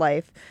concept of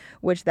life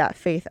which that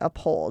faith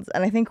upholds.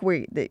 And I think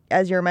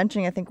as you're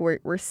mentioning, I think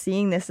we're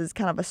seeing this as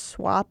kind of a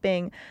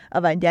swapping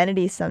of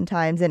identity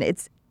sometimes, and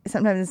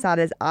sometimes it's not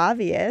as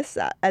obvious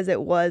as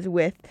it was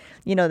with,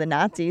 the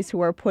Nazis,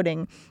 who are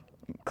putting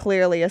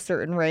clearly a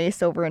certain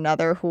race over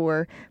another, who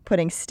are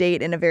putting state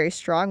in a very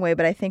strong way.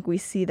 But I think we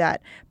see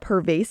that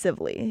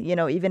pervasively,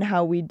 even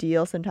how we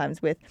deal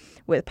sometimes with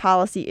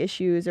policy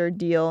issues or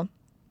deal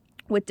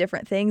with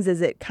different things,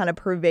 as it kind of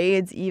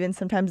pervades even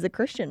sometimes the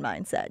Christian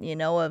mindset,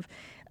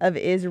 of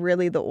is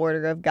really the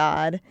order of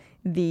God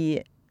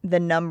the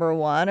number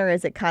one, or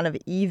is it kind of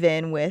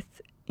even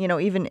with,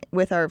 even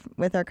with our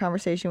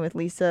conversation with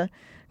Lisa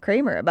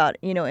Kramer about,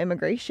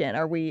 immigration?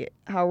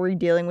 How are we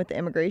dealing with the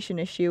immigration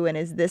issue? And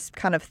is this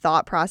kind of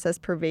thought process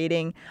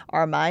pervading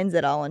our minds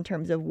at all in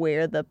terms of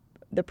where the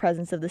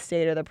presence of the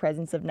state or the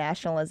presence of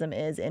nationalism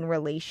is in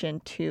relation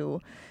to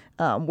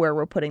where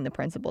we're putting the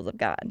principles of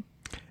God?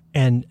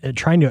 And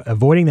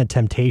avoiding the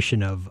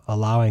temptation of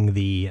allowing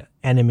the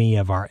enemy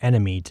of our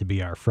enemy to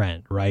be our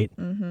friend, right?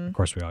 Of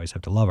course, we always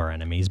have to love our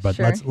enemies, but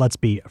let's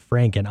be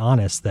frank and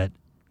honest that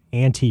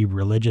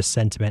anti-religious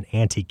sentiment,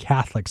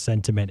 anti-Catholic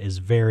sentiment is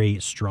very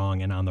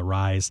strong and on the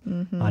rise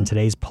on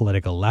today's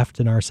political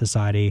left in our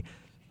society.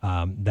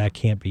 That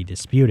can't be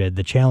disputed.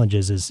 The challenge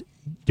is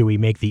do we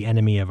make the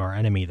enemy of our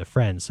enemy the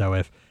friend? So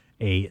if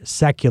a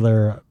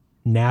secular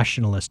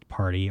nationalist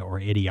party or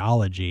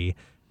ideology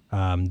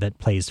that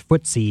plays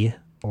footsie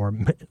or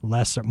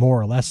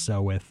more or less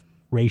so with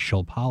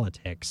racial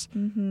politics,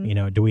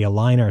 do we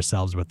align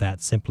ourselves with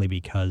that simply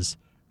because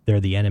they're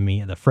the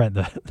enemy, the friend,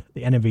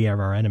 the enemy of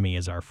our enemy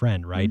is our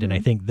friend, right? And I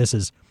think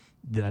this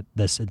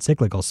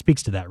encyclical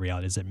speaks to that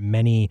reality, is that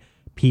many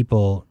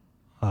people,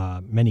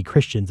 many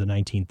Christians in the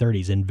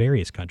 1930s in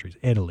various countries,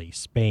 Italy,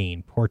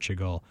 Spain,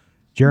 Portugal,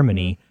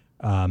 Germany,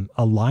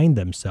 aligned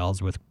themselves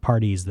with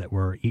parties that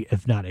were,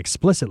 if not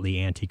explicitly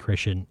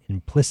anti-Christian,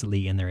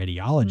 implicitly in their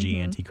ideology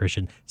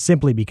anti-Christian,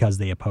 simply because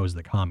they opposed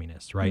the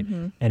communists, right?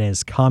 And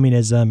as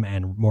communism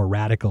and more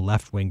radical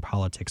left-wing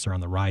politics are on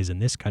the rise in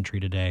this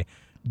country today,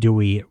 but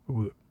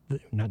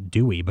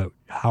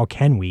how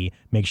can we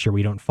make sure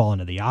we don't fall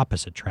into the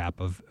opposite trap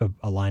of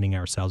aligning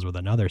ourselves with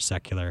another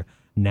secular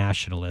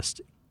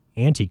nationalist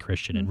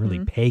anti-Christian and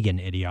really pagan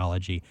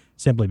ideology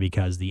simply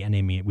because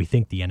we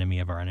think the enemy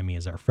of our enemy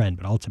is our friend,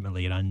 but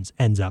ultimately it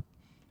ends up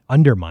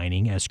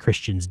undermining, as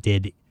Christians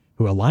did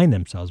who aligned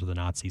themselves with the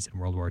Nazis in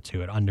World War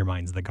II. It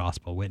undermines the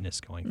gospel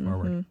witness going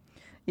forward.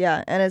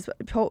 Yeah, and as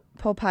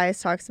Pope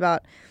Pius talks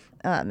about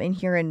in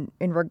here in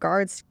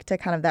regards to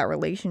kind of that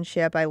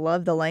relationship, I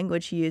love the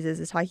language he uses,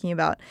 is talking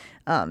about,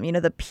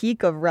 the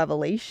peak of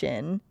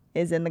revelation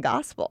is in the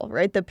gospel,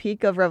 right? The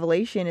peak of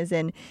revelation is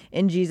in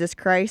Jesus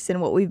Christ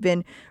and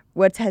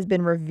what has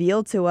been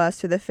revealed to us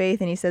through the faith.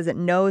 And he says it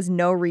knows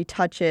no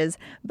retouches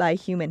by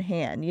human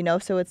hand,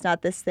 so it's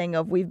not this thing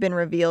of we've been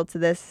revealed to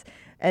this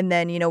and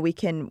then, we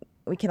can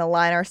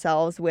align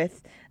ourselves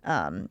with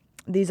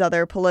these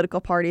other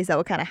political parties that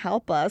would kind of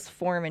help us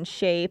form and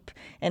shape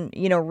and,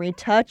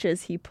 retouch,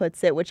 as he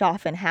puts it, which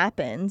often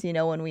happens,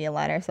 when we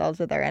align ourselves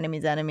with our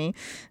enemy's enemy.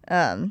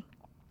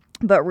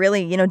 But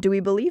really, do we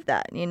believe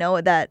that,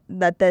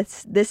 that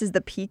this is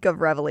the peak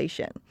of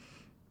revelation?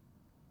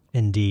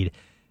 Indeed.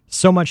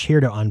 So much here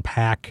to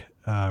unpack.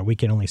 We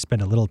can only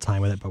spend a little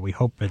time with it, but we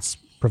hope it's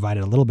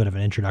provided a little bit of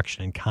an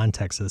introduction and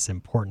context to this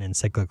important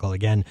encyclical.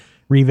 Again,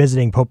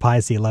 revisiting Pope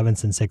Pius XI's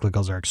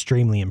encyclicals are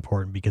extremely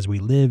important because we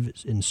live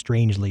in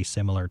strangely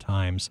similar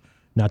times,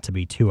 not to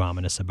be too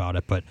ominous about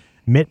it, but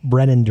Mit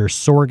Brennen der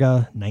Sorge,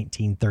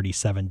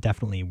 1937,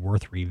 definitely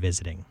worth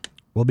revisiting.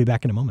 We'll be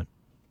back in a moment.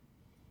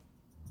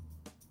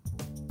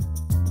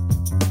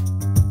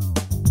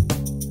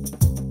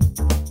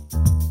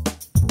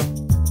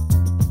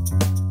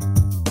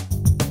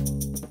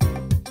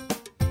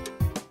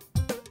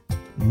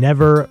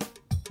 Never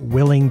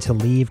willing to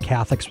leave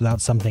Catholics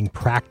without something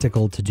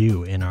practical to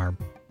do in our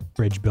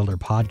Bridge Builder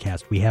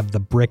podcast. We have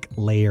the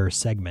bricklayer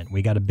segment.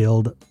 We got to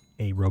build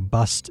a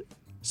robust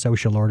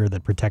social order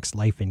that protects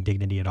life and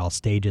dignity at all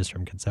stages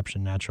from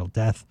conception to natural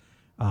death.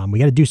 We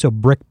got to do so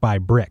brick by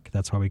brick.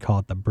 That's why we call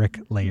it the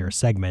bricklayer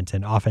segment.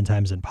 And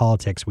oftentimes in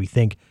politics, we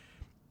think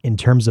in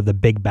terms of the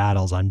big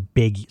battles on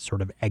big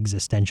sort of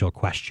existential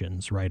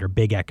questions, right, or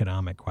big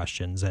economic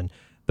questions, and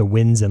the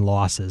wins and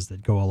losses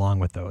that go along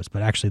with those.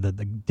 But actually the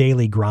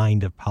daily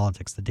grind of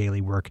politics, the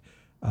daily work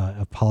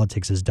of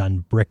politics is done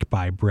brick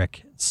by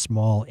brick,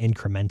 small,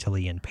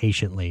 incrementally, and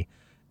patiently.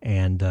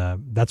 And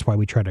that's why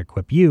we try to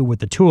equip you with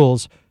the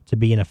tools to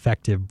be an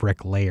effective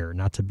bricklayer,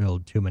 not to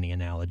build too many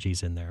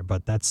analogies in there.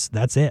 But that's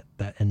it.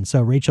 And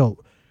so,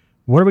 Rachel,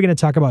 what are we going to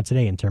talk about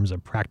today in terms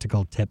of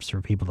practical tips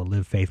for people to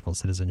live faithful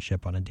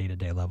citizenship on a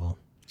day-to-day level?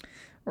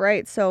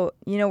 Right. So,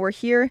 we're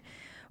here.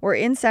 We're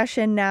in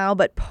session now,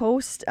 but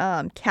post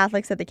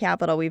Catholics at the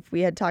Capitol, we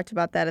had talked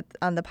about that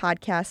on the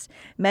podcast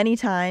many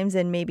times,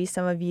 and maybe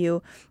some of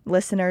you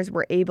listeners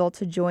were able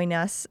to join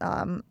us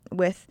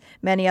with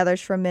many others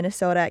from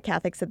Minnesota at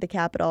Catholics at the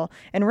Capitol.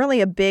 And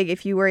really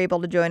if you were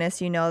able to join us,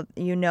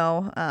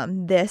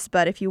 this,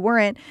 but if you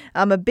weren't,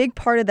 a big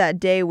part of that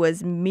day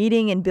was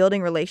meeting and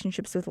building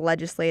relationships with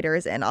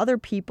legislators and other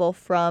people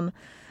from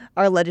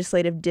our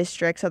legislative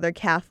districts, other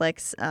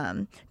Catholics,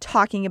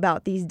 talking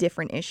about these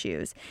different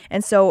issues.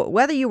 And so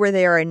whether you were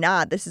there or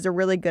not, this is a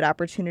really good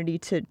opportunity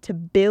to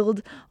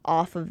build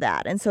off of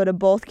that. And so to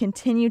both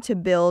continue to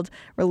build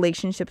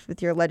relationships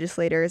with your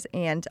legislators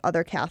and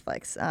other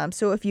Catholics.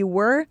 So if you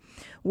were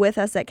with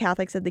us at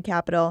Catholics at the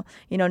Capitol,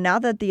 now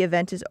that the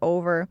event is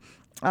over,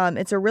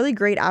 it's a really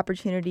great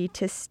opportunity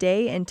to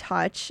stay in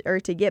touch or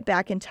to get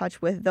back in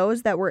touch with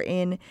those that were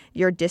in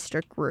your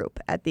district group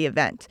at the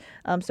event.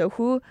 So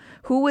who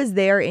was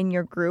there in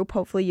your group?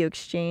 Hopefully you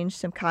exchanged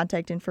some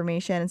contact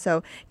information. And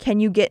so can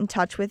you get in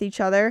touch with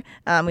each other?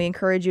 We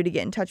encourage you to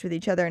get in touch with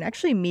each other and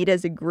actually meet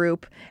as a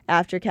group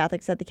after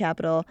Catholics at the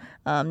Capitol,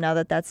 now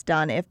that that's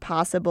done, if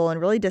possible, and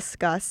really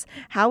discuss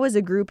how as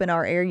a group in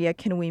our area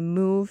can we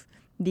move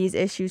these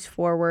issues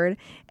forward,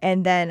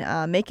 and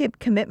then make a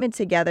commitment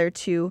together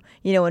to,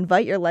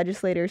 invite your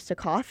legislators to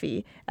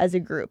coffee as a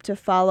group to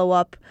follow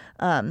up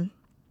on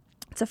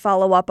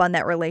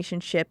that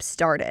relationship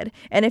started.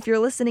 And if you're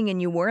listening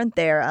and you weren't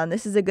there,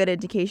 this is a good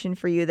indication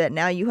for you that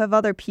now you have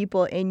other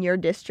people in your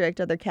district,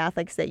 other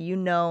Catholics that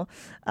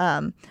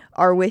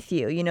are with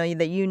you,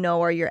 that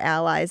are your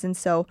allies. And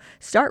so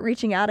start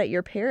reaching out at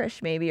your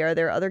parish maybe. Are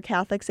there other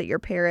Catholics at your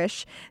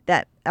parish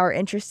that are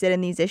interested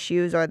in these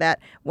issues or that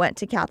went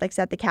to Catholics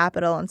at the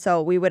Capitol? And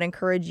so we would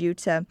encourage you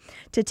to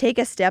take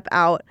a step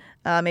out,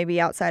 maybe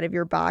outside of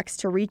your box,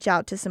 to reach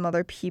out to some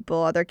other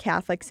people, other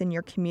Catholics in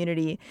your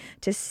community,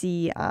 to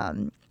see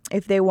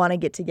if they want to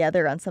get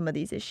together on some of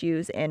these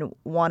issues and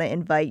want to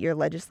invite your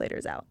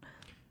legislators out.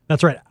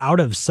 That's right. Out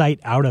of sight,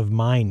 out of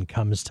mind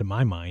comes to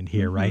my mind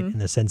here, right? In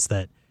the sense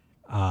that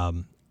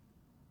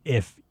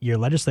if your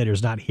legislator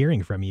is not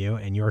hearing from you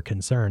and your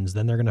concerns,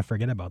 then they're going to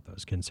forget about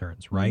those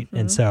concerns, right?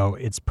 And so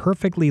it's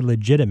perfectly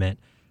legitimate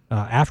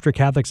after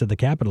Catholics at the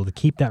Capitol to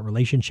keep that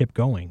relationship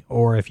going.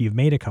 Or if you've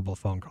made a couple of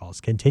phone calls,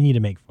 continue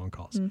to make phone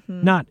calls.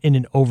 Not in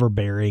an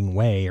overbearing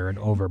way or an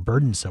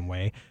overburdensome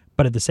way,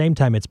 but at the same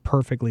time, it's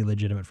perfectly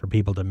legitimate for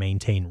people to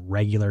maintain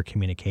regular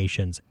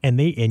communications, and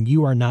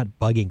you are not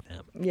bugging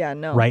them. Yeah,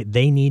 no. Right?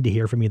 They need to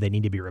hear from you. They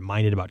need to be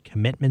reminded about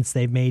commitments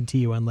they've made to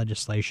you on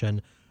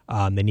legislation.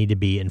 They need to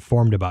be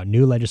informed about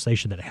new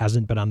legislation that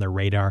hasn't been on their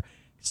radar.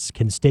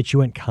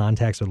 Constituent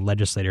contacts with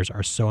legislators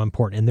are so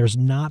important, and there's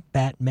not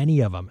that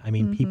many of them. I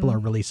mean, people are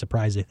really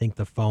surprised. They think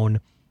the phone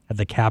that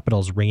the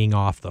Capitol's ringing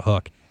off the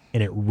hook,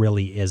 and it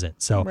really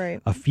isn't. So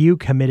Right. a few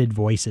committed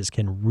voices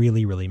can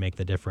really, really make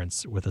the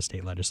difference with a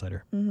state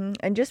legislator.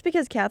 And just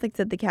because Catholics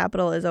at the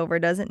Capitol is over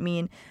doesn't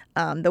mean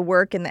the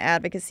work and the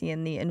advocacy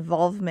and the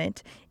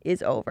involvement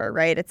is over,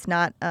 right? It's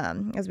not,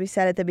 as we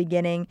said at the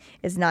beginning,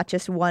 is not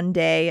just one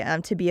day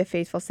to be a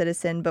faithful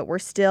citizen, but we're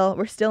still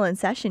in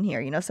session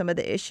here. You know, some of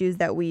the issues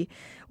that we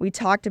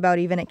talked about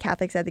even at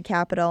Catholics at the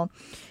Capitol,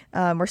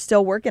 we're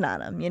still working on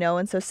them, you know,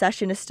 and so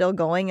session is still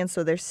going, and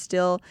so there's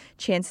still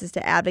chances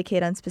to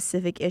advocate on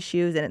specific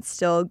issues, and it's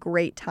still a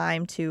great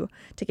time to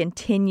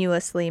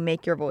continuously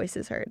make your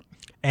voices heard.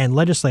 And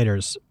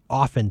legislators,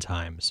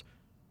 oftentimes,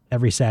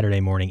 every Saturday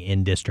morning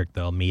in district,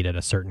 they'll meet at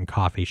a certain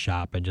coffee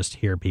shop and just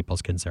hear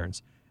people's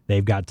concerns.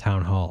 They've got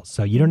town halls.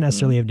 So you don't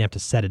necessarily even have to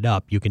set it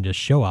up. You can just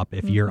show up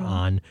if you're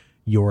on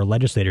your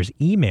legislator's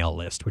email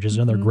list, which is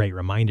another great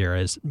reminder,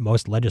 as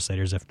most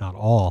legislators, if not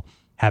all,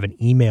 have an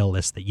email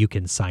list that you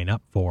can sign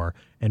up for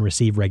and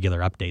receive regular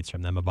updates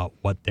from them about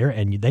what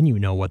and then you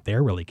know what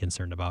they're really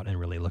concerned about and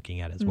really looking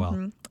at as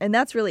well. And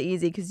that's really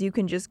easy because you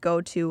can just go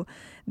to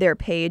their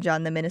page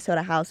on the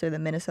Minnesota House or the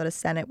Minnesota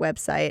Senate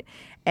website,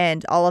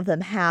 and all of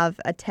them have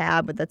a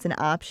tab that's an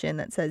option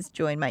that says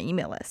join my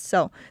email list.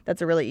 So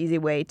that's a really easy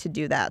way to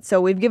do that.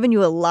 So we've given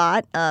you a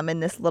lot in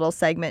this little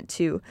segment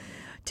to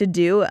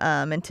do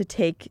and to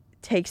take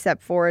step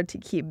forward to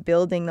keep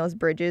building those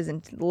bridges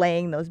and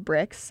laying those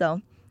bricks. So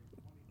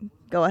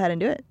go ahead and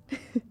do it.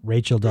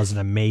 Rachel does an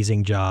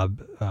amazing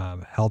job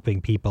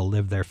helping people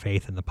live their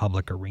faith in the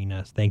public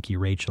arena. Thank you,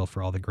 Rachel,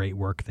 for all the great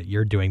work that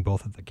you're doing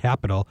both at the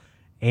Capitol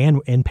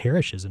and in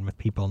parishes and with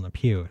people in the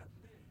pew.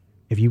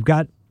 If you've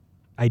got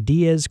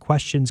ideas,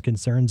 questions,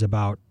 concerns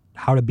about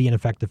how to be an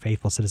effective,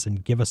 faithful citizen,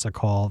 give us a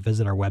call.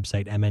 Visit our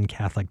website,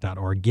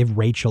 mncatholic.org. Give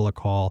Rachel a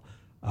call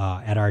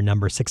at our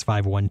number,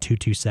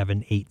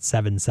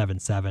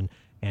 651-227-8777,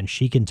 and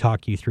she can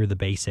talk you through the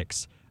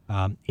basics.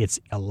 It's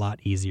a lot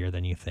easier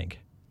than you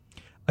think.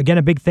 Again,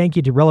 a big thank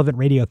you to Relevant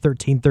Radio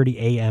 1330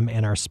 AM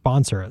and our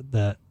sponsor,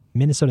 the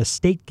Minnesota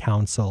State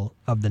Council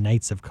of the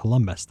Knights of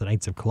Columbus. The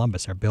Knights of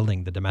Columbus are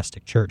building the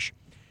domestic church.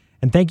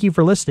 And thank you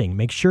for listening.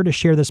 Make sure to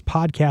share this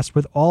podcast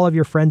with all of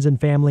your friends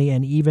and family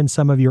and even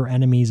some of your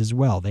enemies as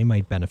well. They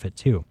might benefit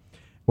too.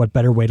 What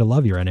better way to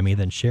love your enemy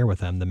than share with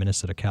them the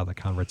Minnesota Catholic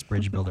Converts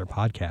Bridge Builder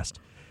podcast?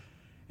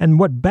 And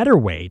what better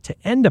way to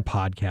end a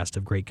podcast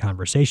of great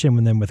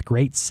conversation than with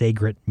great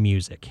sacred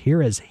music?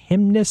 Here is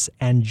Hymnus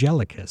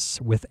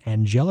Angelicus with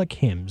angelic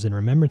hymns in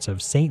remembrance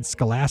of Saint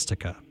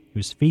Scholastica,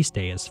 whose feast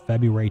day is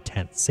February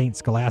 10th. Saint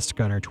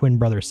Scholastica and her twin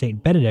brother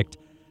Saint Benedict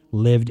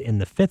lived in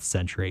the 5th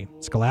century.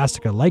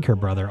 Scholastica, like her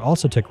brother,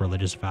 also took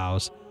religious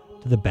vows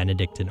to the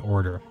Benedictine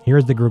order. Here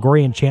is the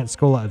Gregorian Chant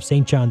Schola of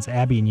St. John's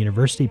Abbey and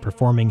University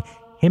performing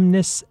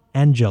Hymnus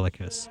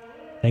Angelicus.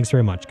 Thanks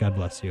very much. God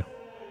bless you.